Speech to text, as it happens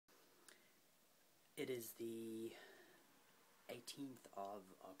It is the 18th of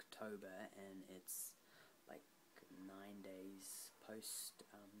October and it's like 9 days post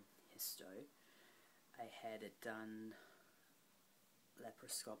hysto. I had it done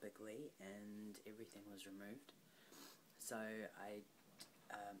laparascopically and everything was removed. So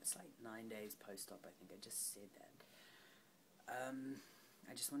it's like 9 days post-op, I think I just said that.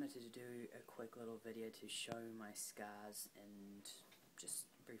 I just wanted to do a quick little video to show my scars and just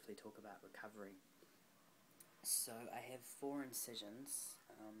briefly talk about recovery. So I have 4 incisions.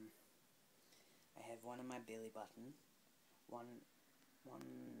 I have one in my belly button, one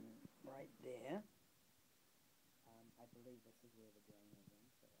right there. I believe this is where the drain is in,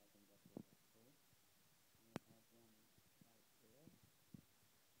 so I think that's what that's for. And I have one right there, and one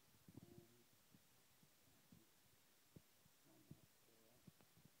up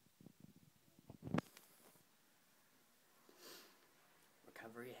there.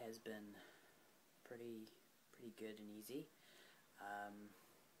 Recovery has been pretty good and easy.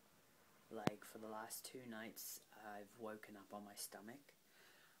 Like for the last 2 nights I've woken up on my stomach.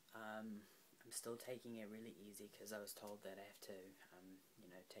 I'm still taking it really easy because I was told that I have to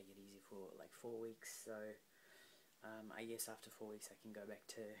take it easy for like 4 weeks, so I guess after 4 weeks I can go back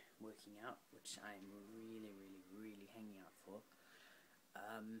to working out, which I'm really hanging out for.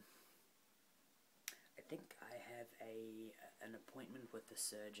 I think I have an appointment with the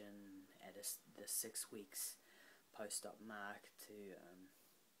surgeon at the 6 weeks post-op mark to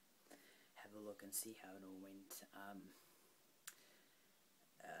have a look and see how it all went.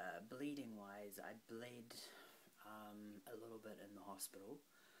 Bleeding wise, I bled a little bit in the hospital.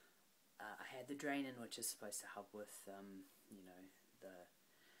 I had the drain in, which is supposed to help with the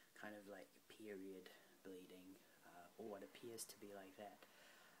kind of like period bleeding, or what appears to be like that.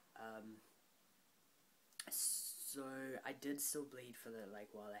 So I did still bleed for the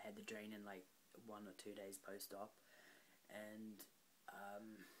while I had the drain in, like 1 or 2 days post-op, and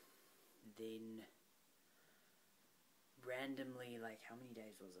then randomly, like how many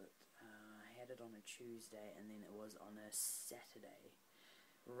days was it? I had it on a Tuesday, and then it was on a Saturday,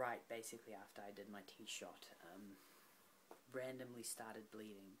 right basically after I did my T-shot. Randomly started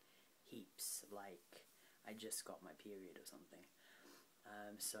bleeding heaps, like I just got my period or something.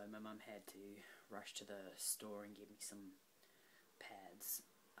 So my mum had to rush to the store and give me some pads,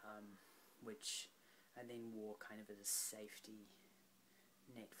 which I then wore kind of as a safety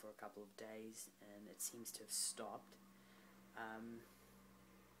net for a couple of days, and it seems to have stopped. I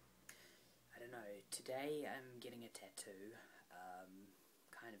don't know, today I'm getting a tattoo,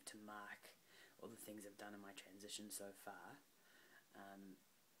 kind of to mark all the things I've done in my transition so far,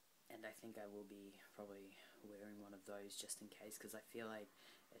 and I think I will be probably wearing one of those just in case, because I feel like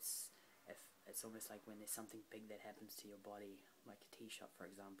it's almost like when there's something big that happens to your body, like a T-shot for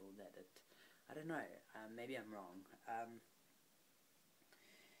example, that I don't know, maybe I'm wrong.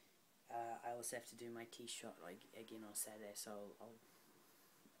 I also have to do my T-shot again on Saturday, so I'll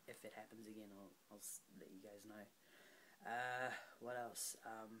if it happens again, I'll let you guys know. What else?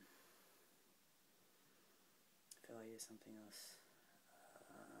 I feel like there's something else.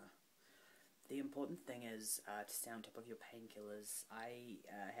 The important thing is to stay on top of your painkillers. I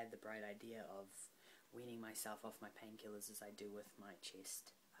had the bright idea of weaning myself off my painkillers as I do with my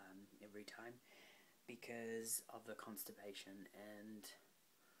chest every time, because of the constipation, and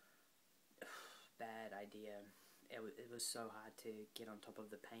bad idea. It was so hard to get on top of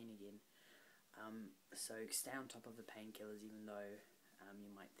the pain again. So stay on top of the painkillers, even though you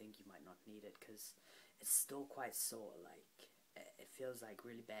might think you might not need it, because it's still quite sore. Like it feels like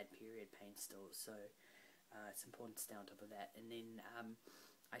really bad period pain still. So it's important to stay on top of that. And then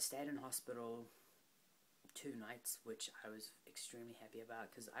I stayed in hospital 2 nights, which I was extremely happy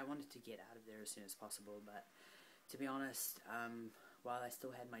about, because I wanted to get out of there as soon as possible. But to be honest, while I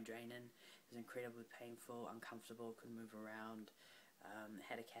still had my drain in, it was incredibly painful, uncomfortable, couldn't move around.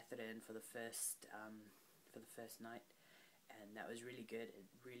 Had a catheter in for the first night, and that was really good. It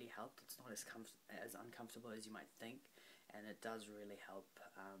really helped. It's not as uncomfortable as you might think, and it does really help.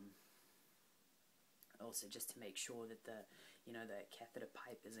 Also, just to make sure that the catheter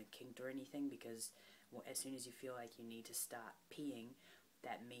pipe isn't kinked or anything, because as soon as you feel like you need to start peeing,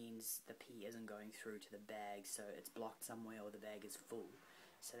 that means the pee isn't going through to the bag, so it's blocked somewhere or the bag is full.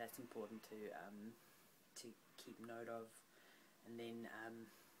 So that's important to keep note of. And then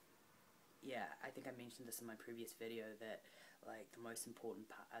yeah, I think I mentioned this in my previous video, that like the most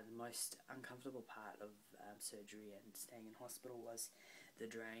important part, the most uncomfortable part of surgery and staying in hospital was the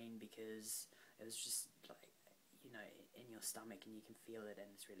drain, because it was just like in your stomach and you can feel it, and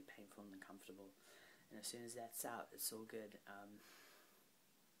it's really painful and uncomfortable. And as soon as that's out, it's all good. I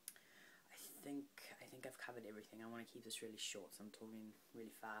think think I've covered everything. I want to keep this really short, so I'm talking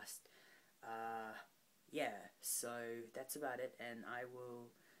really fast. Yeah, so that's about it, and I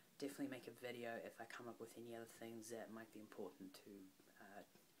will definitely make a video if I come up with any other things that might be important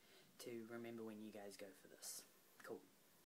to remember when you guys go for this. Cool.